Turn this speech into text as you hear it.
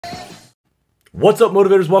What's up,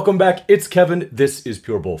 motivators? Welcome back. It's Kevin. This is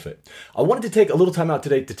Pure Bullfit. I wanted to take a little time out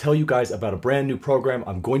today to tell you guys about a brand new program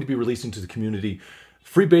I'm going to be releasing to the community.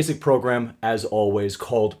 Free basic program, as always,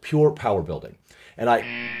 called Pure Powerbuilding. And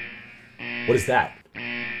what is that?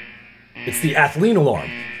 It's the Athlean alarm.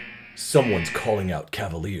 Someone's calling out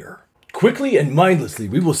Cavalier. Quickly and mindlessly,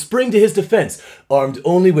 we will spring to his defense, armed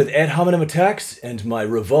only with ad hominem attacks and my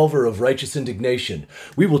revolver of righteous indignation.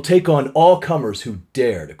 We will take on all comers who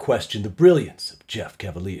dare to question the brilliance of Jeff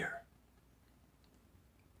Cavalier.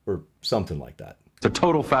 Or something like that. It's a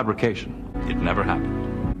total fabrication. It never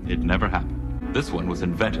happened. It never happened. This one was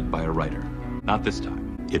invented by a writer. Not this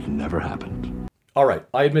time. It never happened. All right,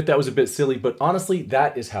 I admit that was a bit silly, but honestly,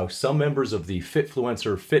 that is how some members of the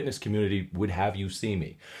Fitfluencer fitness community would have you see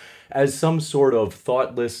me. As some sort of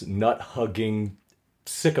thoughtless, nut-hugging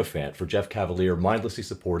sycophant for Jeff Cavalier, mindlessly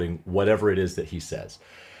supporting whatever it is that he says.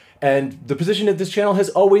 And the position of this channel has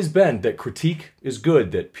always been that critique is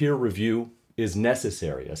good, that peer review is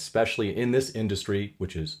necessary, especially in this industry,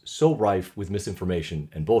 which is so rife with misinformation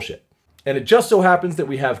and bullshit. And it just so happens that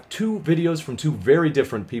we have two videos from two very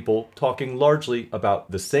different people talking largely about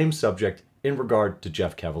the same subject in regard to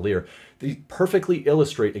Jeff Cavalier. They perfectly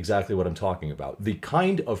illustrate exactly what I'm talking about. The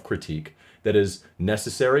kind of critique that is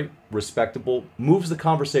necessary, respectable, moves the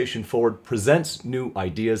conversation forward, presents new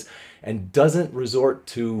ideas, and doesn't resort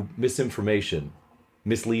to misinformation,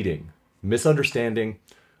 misleading, misunderstanding,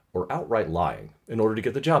 or outright lying in order to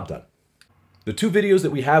get the job done. The two videos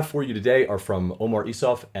that we have for you today are from Omar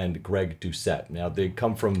Isuf and Greg Doucet. Now, they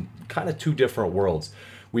come from kind of two different worlds.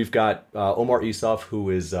 We've got Omar Isuf,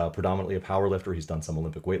 who is predominantly a powerlifter. He's done some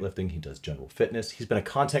Olympic weightlifting. He does general fitness. He's been a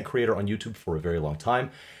content creator on YouTube for a very long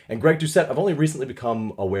time. And Greg Doucet, I've only recently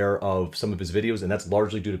become aware of some of his videos, and that's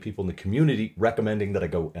largely due to people in the community recommending that I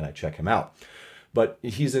go and I check him out. But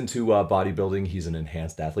he's into bodybuilding. He's an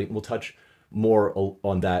enhanced athlete, and we'll touch more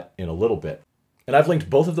on that in a little bit. And I've linked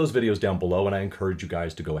both of those videos down below, and I encourage you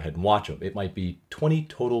guys to go ahead and watch them. It might be 20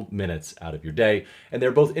 total minutes out of your day, and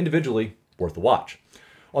they're both individually worth a watch.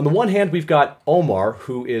 On the one hand, we've got Omar,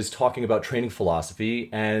 who is talking about training philosophy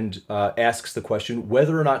and asks the question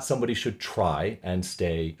whether or not somebody should try and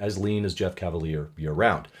stay as lean as Jeff Cavalier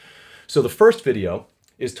year-round. So the first video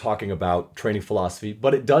is talking about training philosophy,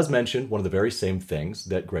 but it does mention one of the very same things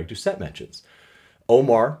that Greg Doucet mentions.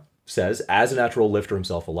 Omar says, as a natural lifter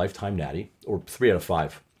himself, a lifetime natty, or 3 out of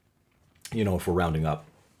 5, you know, if we're rounding up,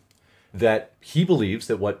 that he believes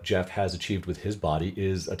that what Jeff has achieved with his body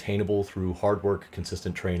is attainable through hard work,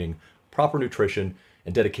 consistent training, proper nutrition,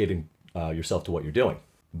 and dedicating yourself to what you're doing.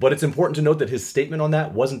 But it's important to note that his statement on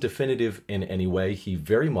that wasn't definitive in any way. He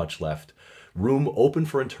very much left room open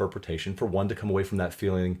for interpretation for one to come away from that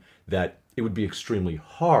feeling that it would be extremely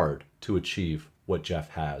hard to achieve what Jeff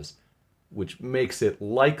has, which makes it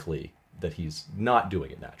likely that he's not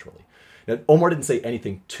doing it naturally. Now, Omar didn't say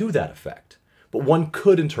anything to that effect, but one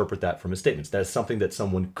could interpret that from his statements. That is something that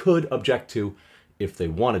someone could object to if they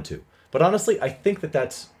wanted to. But honestly, I think that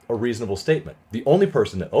that's a reasonable statement. The only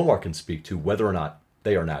person that Omar can speak to whether or not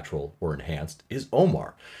they are natural or enhanced is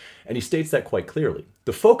Omar. And he states that quite clearly.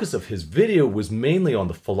 The focus of his video was mainly on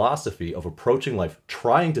the philosophy of approaching life,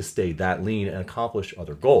 trying to stay that lean and accomplish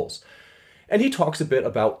other goals. And he talks a bit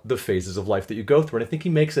about the phases of life that you go through, and I think he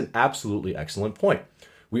makes an absolutely excellent point.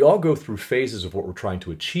 We all go through phases of what we're trying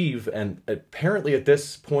to achieve, and apparently at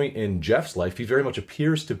this point in Jeff's life, he very much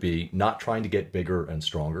appears to be not trying to get bigger and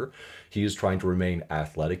stronger. He is trying to remain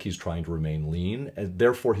athletic, he's trying to remain lean, and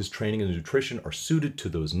therefore his training and nutrition are suited to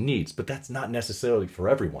those needs, but that's not necessarily for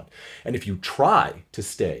everyone. And if you try to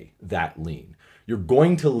stay that lean, you're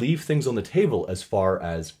going to leave things on the table as far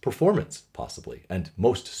as performance, possibly, and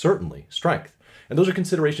most certainly strength. And those are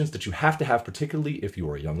considerations that you have to have, particularly if you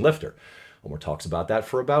are a young lifter. Omar talks about that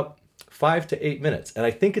for about 5 to 8 minutes. And I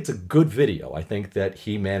think it's a good video. I think that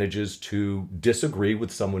he manages to disagree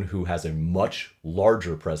with someone who has a much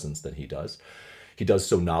larger presence than he does. He does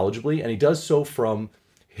so knowledgeably, and he does so from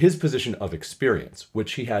his position of experience,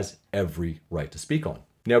 which he has every right to speak on.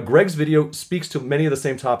 Now, Greg's video speaks to many of the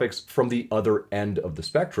same topics from the other end of the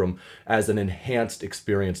spectrum as an enhanced,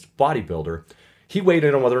 experienced bodybuilder. He weighed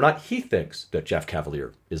in on whether or not he thinks that Jeff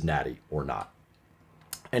Cavalier is natty or not.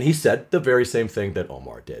 And he said the very same thing that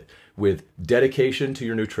Omar did. With dedication to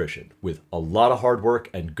your nutrition, with a lot of hard work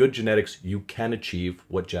and good genetics, you can achieve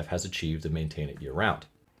what Jeff has achieved and maintain it year-round.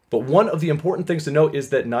 But one of the important things to note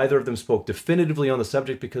is that neither of them spoke definitively on the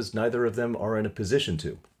subject because neither of them are in a position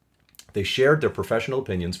to. They shared their professional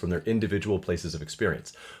opinions from their individual places of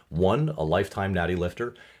experience. One, a lifetime natty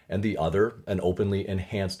lifter, and the other, an openly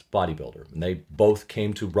enhanced bodybuilder. And they both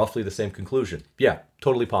came to roughly the same conclusion. Yeah,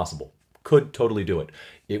 totally possible. Could totally do it.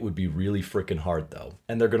 It would be really freaking hard though.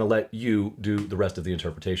 And they're going to let you do the rest of the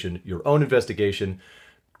interpretation, your own investigation,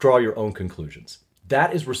 draw your own conclusions.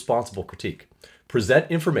 That is responsible critique.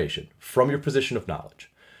 Present information from your position of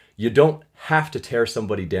knowledge. You don't have to tear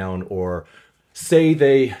somebody down or say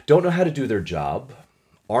they don't know how to do their job,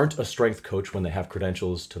 aren't a strength coach when they have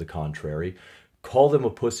credentials to the contrary, call them a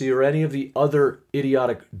pussy, or any of the other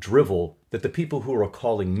idiotic drivel that the people who are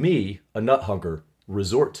calling me a nut hugger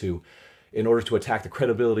resort to in order to attack the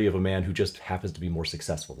credibility of a man who just happens to be more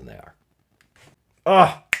successful than they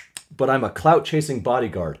are. But I'm a clout-chasing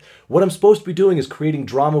bodyguard. What I'm supposed to be doing is creating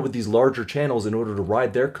drama with these larger channels in order to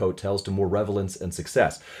ride their coattails to more relevance and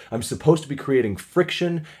success. I'm supposed to be creating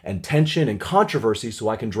friction and tension and controversy so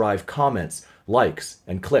I can drive comments, likes,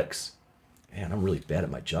 and clicks. Man, I'm really bad at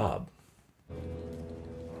my job.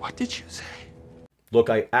 What did you say? Look,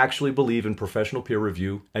 I actually believe in professional peer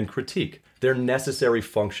review and critique. They're necessary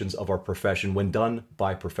functions of our profession when done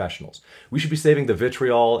by professionals. We should be saving the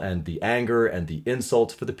vitriol and the anger and the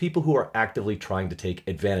insults for the people who are actively trying to take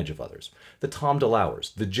advantage of others. The Tom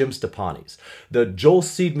DeLauers, the Jim Stepanis, the Joel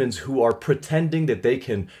Seedmans who are pretending that they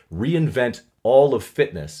can reinvent all of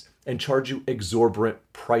fitness and charge you exorbitant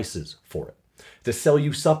prices for it. To sell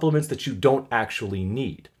you supplements that you don't actually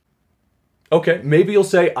need. Okay, maybe you'll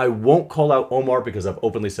say, I won't call out Omar because I've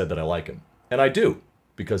openly said that I like him. And I do,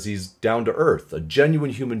 because he's down to earth, a genuine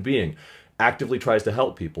human being, actively tries to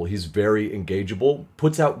help people. He's very engageable,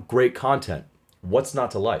 puts out great content. What's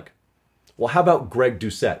not to like? Well, how about Greg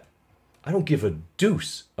Doucet? I don't give a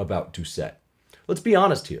deuce about Doucet. Let's be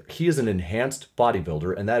honest here. He is an enhanced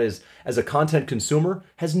bodybuilder, and that is, as a content consumer,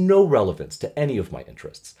 has no relevance to any of my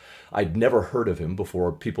interests. I'd never heard of him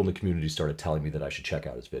before people in the community started telling me that I should check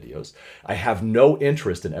out his videos. I have no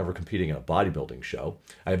interest in ever competing in a bodybuilding show.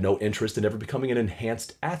 I have no interest in ever becoming an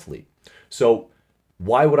enhanced athlete. So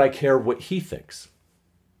why would I care what he thinks?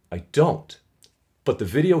 I don't. But the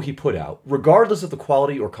video he put out, regardless of the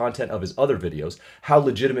quality or content of his other videos, how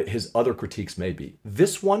legitimate his other critiques may be,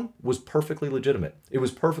 this one was perfectly legitimate. It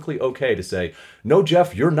was perfectly okay to say, no,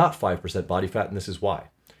 Jeff, you're not 5% body fat and this is why.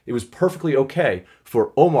 It was perfectly okay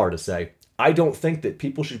for Omar to say, I don't think that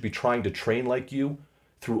people should be trying to train like you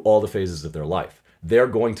through all the phases of their life. They're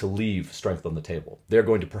going to leave strength on the table. They're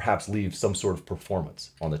going to perhaps leave some sort of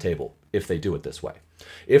performance on the table if they do it this way.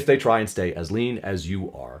 If they try and stay as lean as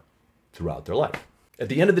you are throughout their life. At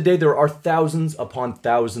the end of the day, there are thousands upon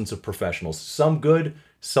thousands of professionals, some good,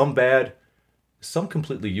 some bad, some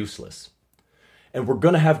completely useless. And we're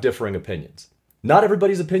going to have differing opinions. Not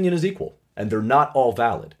everybody's opinion is equal, and they're not all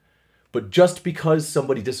valid. But just because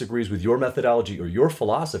somebody disagrees with your methodology or your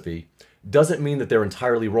philosophy doesn't mean that they're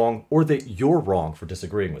entirely wrong or that you're wrong for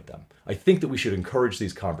disagreeing with them. I think that we should encourage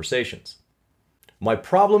these conversations. My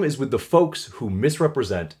problem is with the folks who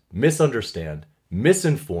misrepresent, misunderstand,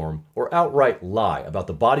 misinform, or outright lie about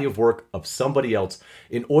the body of work of somebody else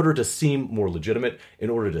in order to seem more legitimate, in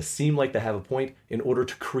order to seem like they have a point, in order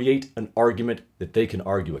to create an argument that they can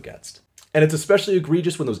argue against. And it's especially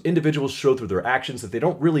egregious when those individuals show through their actions that they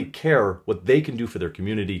don't really care what they can do for their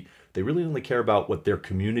community. They really only care about what their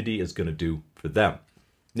community is going to do for them.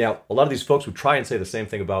 Now, a lot of these folks would try and say the same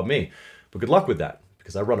thing about me, but good luck with that,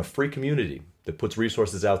 because I run a free community that puts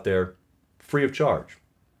resources out there free of charge.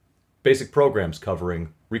 Basic programs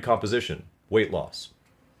covering recomposition, weight loss,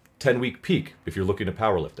 10-week peak if you're looking at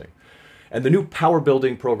powerlifting. And the new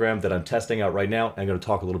Powerbuilding program that I'm testing out right now, I'm going to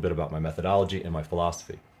talk a little bit about my methodology and my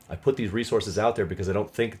philosophy. I put these resources out there because I don't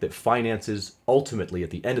think that finances ultimately at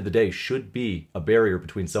the end of the day should be a barrier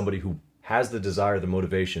between somebody who has the desire, the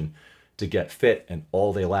motivation to get fit, and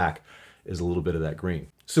all they lack is a little bit of that green.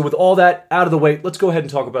 So with all that out of the way, let's go ahead and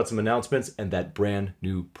talk about some announcements and that brand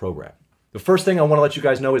new program. The first thing I want to let you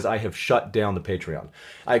guys know is I have shut down the Patreon.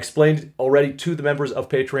 I explained already to the members of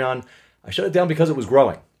Patreon, I shut it down because it was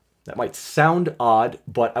growing. That might sound odd,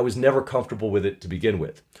 but I was never comfortable with it to begin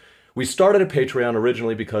with. We started a Patreon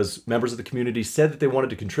originally because members of the community said that they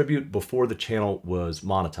wanted to contribute before the channel was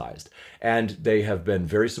monetized. And they have been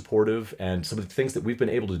very supportive, and some of the things that we've been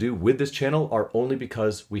able to do with this channel are only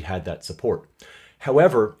because we had that support.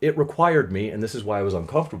 However, it required me, and this is why I was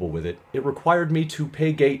uncomfortable with it, it required me to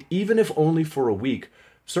pay gate, even if only for a week,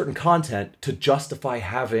 certain content to justify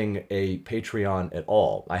having a Patreon at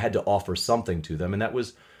all. I had to offer something to them, and that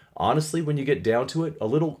was, honestly, when you get down to it, a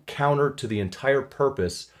little counter to the entire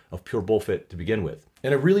purpose of Pure Bullfit to begin with.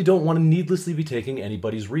 And I really don't want to needlessly be taking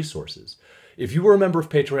anybody's resources. If you were a member of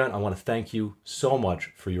Patreon, I want to thank you so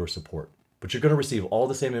much for your support. But you're going to receive all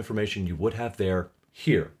the same information you would have there,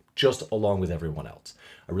 here, just along with everyone else.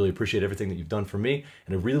 I really appreciate everything that you've done for me,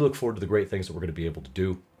 and I really look forward to the great things that we're going to be able to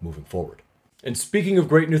do moving forward. And speaking of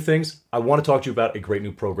great new things, I want to talk to you about a great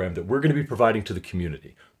new program that we're going to be providing to the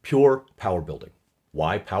community, Pure Powerbuilding.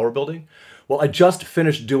 Why Powerbuilding? Well, I just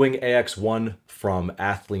finished doing AX1 from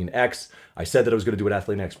Athlean X. I said that I was going to do an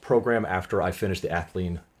Athlean X program after I finished the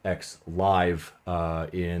Athlean X live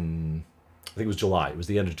in, I think it was July. It was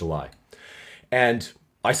the end of July. And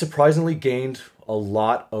I surprisingly gained a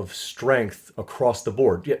lot of strength across the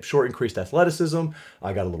board. Yeah, sure, increased athleticism.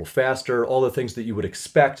 I got a little faster, all the things that you would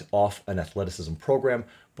expect off an athleticism program,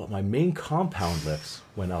 but my main compound lifts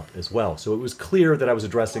went up as well. So it was clear that I was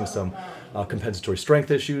addressing some compensatory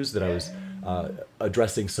strength issues, that I was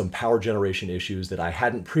addressing some power generation issues that I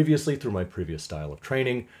hadn't previously through my previous style of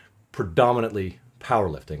training, predominantly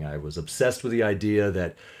powerlifting. I was obsessed with the idea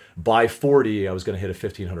that by 40, I was going to hit a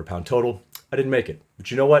 1,500 pound total. I didn't make it,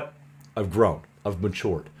 but you know what? I've grown, I've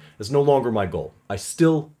matured. It's no longer my goal. I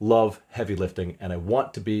still love heavy lifting and I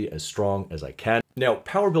want to be as strong as I can. Now,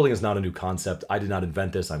 power building is not a new concept. I did not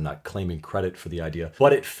invent this. I'm not claiming credit for the idea,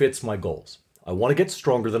 but it fits my goals. I want to get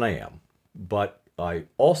stronger than I am, but I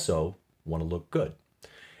also want to look good.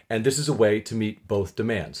 And this is a way to meet both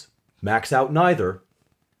demands. Max out neither,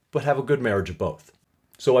 but have a good marriage of both.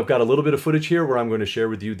 So I've got a little bit of footage here where I'm going to share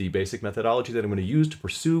with you the basic methodology that I'm going to use to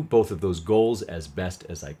pursue both of those goals as best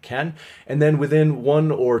as I can. And then within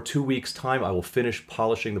 1 or 2 weeks time, I will finish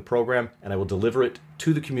polishing the program and I will deliver it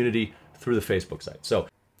to the community through the Facebook site. So,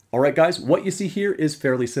 all right, guys, what you see here is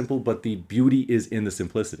fairly simple, but the beauty is in the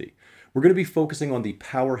simplicity. We're going to be focusing on the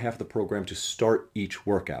power half of the program to start each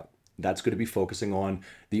workout. That's going to be focusing on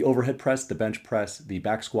the overhead press, the bench press, the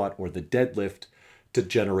back squat, or the deadlift to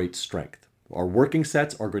generate strength. Our working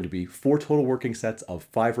sets are going to be 4 total working sets of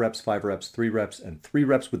 5 reps, 5 reps, 3 reps, and 3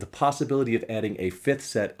 reps with the possibility of adding a 5th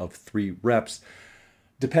set of 3 reps,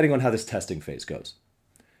 depending on how this testing phase goes.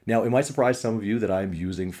 Now, it might surprise some of you that I'm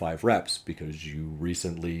using 5 reps because you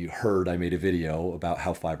recently heard I made a video about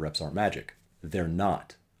how 5 reps aren't magic. They're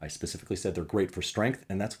not. I specifically said they're great for strength,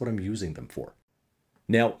 and that's what I'm using them for.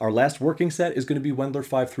 Now, our last working set is going to be Wendler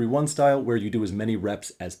 5-3-1 style, where you do as many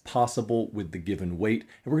reps as possible with the given weight.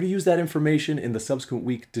 And we're going to use that information in the subsequent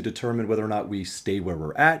week to determine whether or not we stay where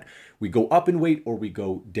we're at, we go up in weight, or we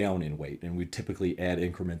go down in weight. And we typically add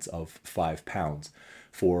increments of 5 pounds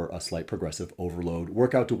for a slight progressive overload,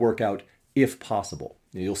 workout to workout, if possible.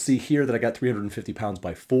 You'll see here that I got 350 pounds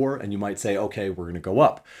by 4, and you might say, okay, we're going to go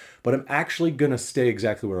up. But I'm actually going to stay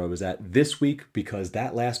exactly where I was at this week because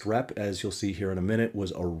that last rep, as you'll see here in a minute,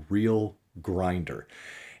 was a real grinder.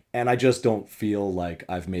 And I just don't feel like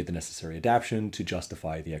I've made the necessary adaptation to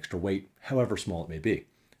justify the extra weight, however small it may be.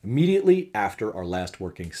 Immediately after our last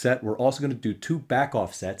working set, we're also going to do 2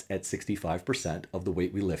 back-off sets at 65% of the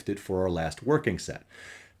weight we lifted for our last working set.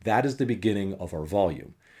 That is the beginning of our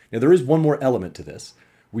volume. Now, there is one more element to this.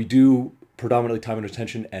 We do predominantly time under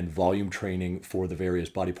tension and volume training for the various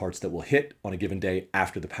body parts that we'll hit on a given day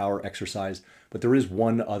after the power exercise, but there is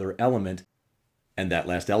one other element, and that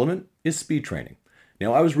last element is speed training.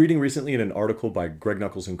 Now, I was reading recently in an article by Greg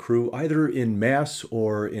Nuckols and crew, either in Mass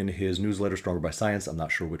or in his newsletter, Stronger by Science, I'm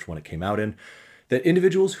not sure which one it came out in, that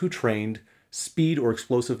individuals who trained speed or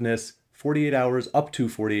explosiveness 48 hours, up to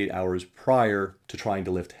 48 hours prior to trying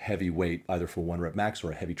to lift heavy weight, either for 1 rep max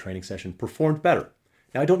or a heavy training session, performed better.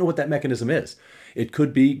 Now, I don't know what that mechanism is. It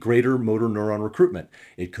could be greater motor neuron recruitment.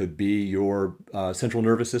 It could be your central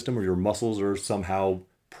nervous system or your muscles are somehow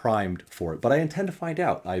primed for it. But I intend to find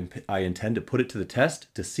out. I intend to put it to the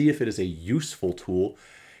test to see if it is a useful tool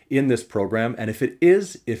in this program. And if it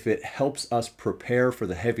is, if it helps us prepare for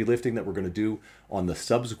the heavy lifting that we're going to do on the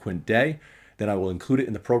subsequent day, then I will include it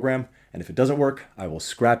in the program. And if it doesn't work, I will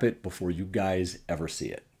scrap it before you guys ever see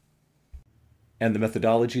it. And the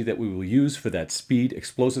methodology that we will use for that speed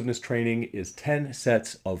explosiveness training is 10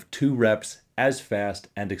 sets of 2 reps as fast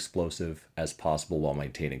and explosive as possible while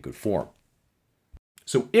maintaining good form.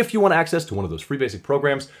 So if you want access to one of those free basic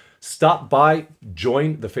programs, stop by,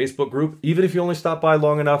 join the Facebook group, even if you only stop by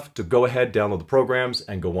long enough to go ahead, download the programs,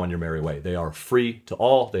 and go on your merry way. They are free to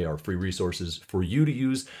all. They are free resources for you to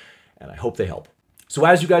use, and I hope they help. So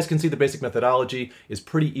as you guys can see, the basic methodology is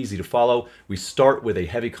pretty easy to follow. We start with a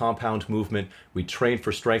heavy compound movement, we train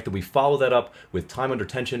for strength, and we follow that up with time under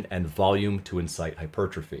tension and volume to incite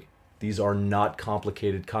hypertrophy. These are not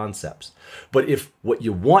complicated concepts. But if what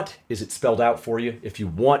you want is it spelled out for you, if you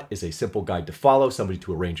want is a simple guide to follow, somebody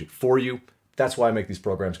to arrange it for you, that's why I make these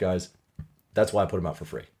programs, guys. That's why I put them out for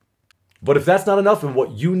free. But if that's not enough and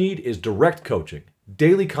what you need is direct coaching,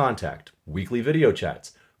 daily contact, weekly video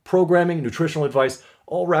chats, programming, nutritional advice,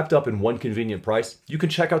 all wrapped up in one convenient price, you can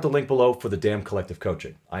check out the link below for the Damn Collective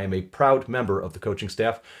Coaching. I am a proud member of the coaching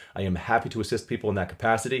staff. I am happy to assist people in that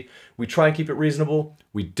capacity. We try and keep it reasonable.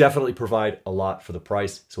 We definitely provide a lot for the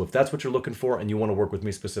price. So if that's what you're looking for and you want to work with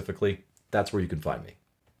me specifically, that's where you can find me.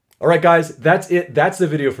 All right, guys, that's it. That's the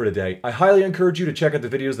video for today. I highly encourage you to check out the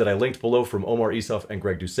videos that I linked below from Omar Isuf and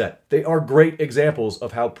Greg Doucet. They are great examples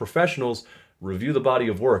of how professionals review the body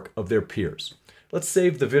of work of their peers. Let's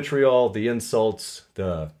save the vitriol, the insults,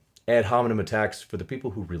 the ad hominem attacks for the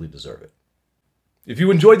people who really deserve it. If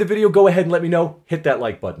you enjoyed the video, go ahead and let me know. Hit that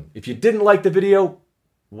like button. If you didn't like the video,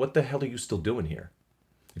 what the hell are you still doing here?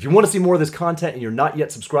 If you want to see more of this content and you're not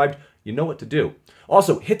yet subscribed, you know what to do.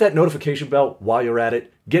 Also, hit that notification bell while you're at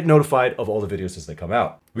it. Get notified of all the videos as they come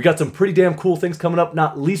out. We got some pretty damn cool things coming up,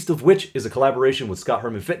 not least of which is a collaboration with Scott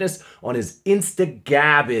Herman Fitness on his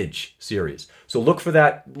Insta-Gabbage series. So look for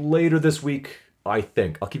that later this week, I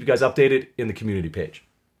think. I'll keep you guys updated in the community page.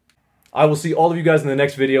 I will see all of you guys in the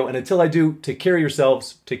next video, and until I do, take care of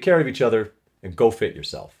yourselves, take care of each other, and go fit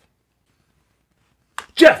yourself.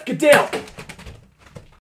 Jeff, get down!